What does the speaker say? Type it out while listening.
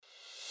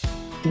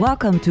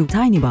Welcome to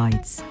Tiny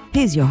Bites.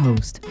 Here's your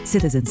host,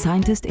 citizen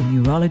scientist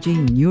in neurology,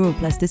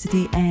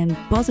 neuroplasticity, and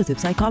positive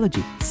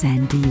psychology,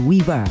 Sandy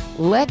Weaver.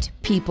 Let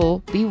people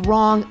be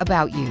wrong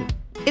about you.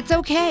 It's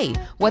okay.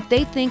 What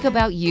they think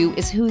about you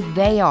is who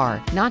they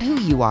are, not who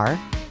you are.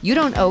 You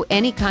don't owe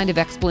any kind of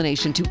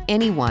explanation to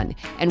anyone.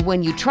 And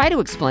when you try to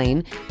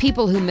explain,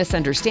 people who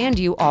misunderstand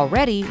you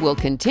already will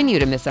continue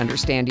to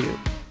misunderstand you.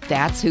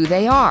 That's who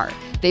they are.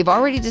 They've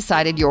already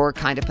decided you're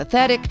kind of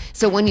pathetic,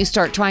 so when you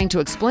start trying to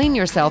explain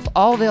yourself,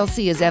 all they'll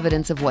see is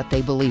evidence of what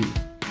they believe.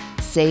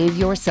 Save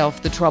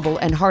yourself the trouble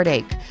and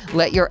heartache.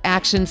 Let your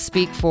actions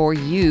speak for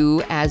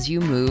you as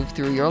you move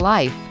through your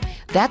life.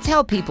 That's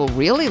how people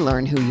really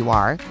learn who you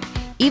are.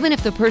 Even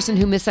if the person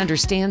who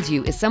misunderstands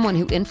you is someone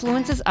who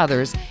influences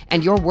others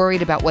and you're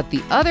worried about what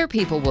the other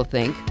people will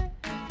think,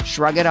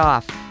 shrug it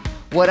off.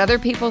 What other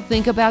people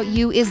think about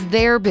you is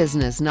their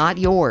business, not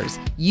yours.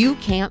 You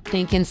can't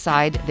think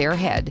inside their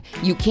head.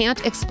 You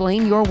can't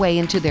explain your way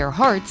into their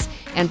hearts,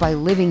 and by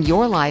living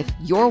your life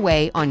your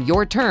way on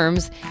your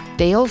terms,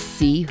 they'll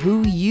see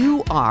who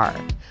you are.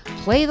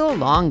 Play the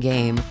long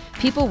game.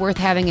 People worth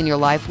having in your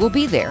life will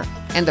be there,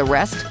 and the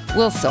rest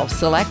will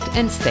self-select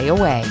and stay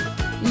away.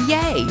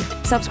 Yay!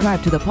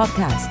 Subscribe to the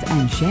podcast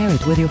and share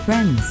it with your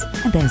friends.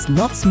 And there's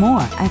lots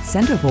more at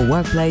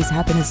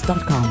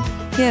centerforworkplacehappiness.com.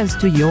 Here's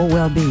to your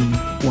well-being,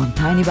 one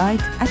tiny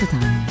bite at a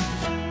time.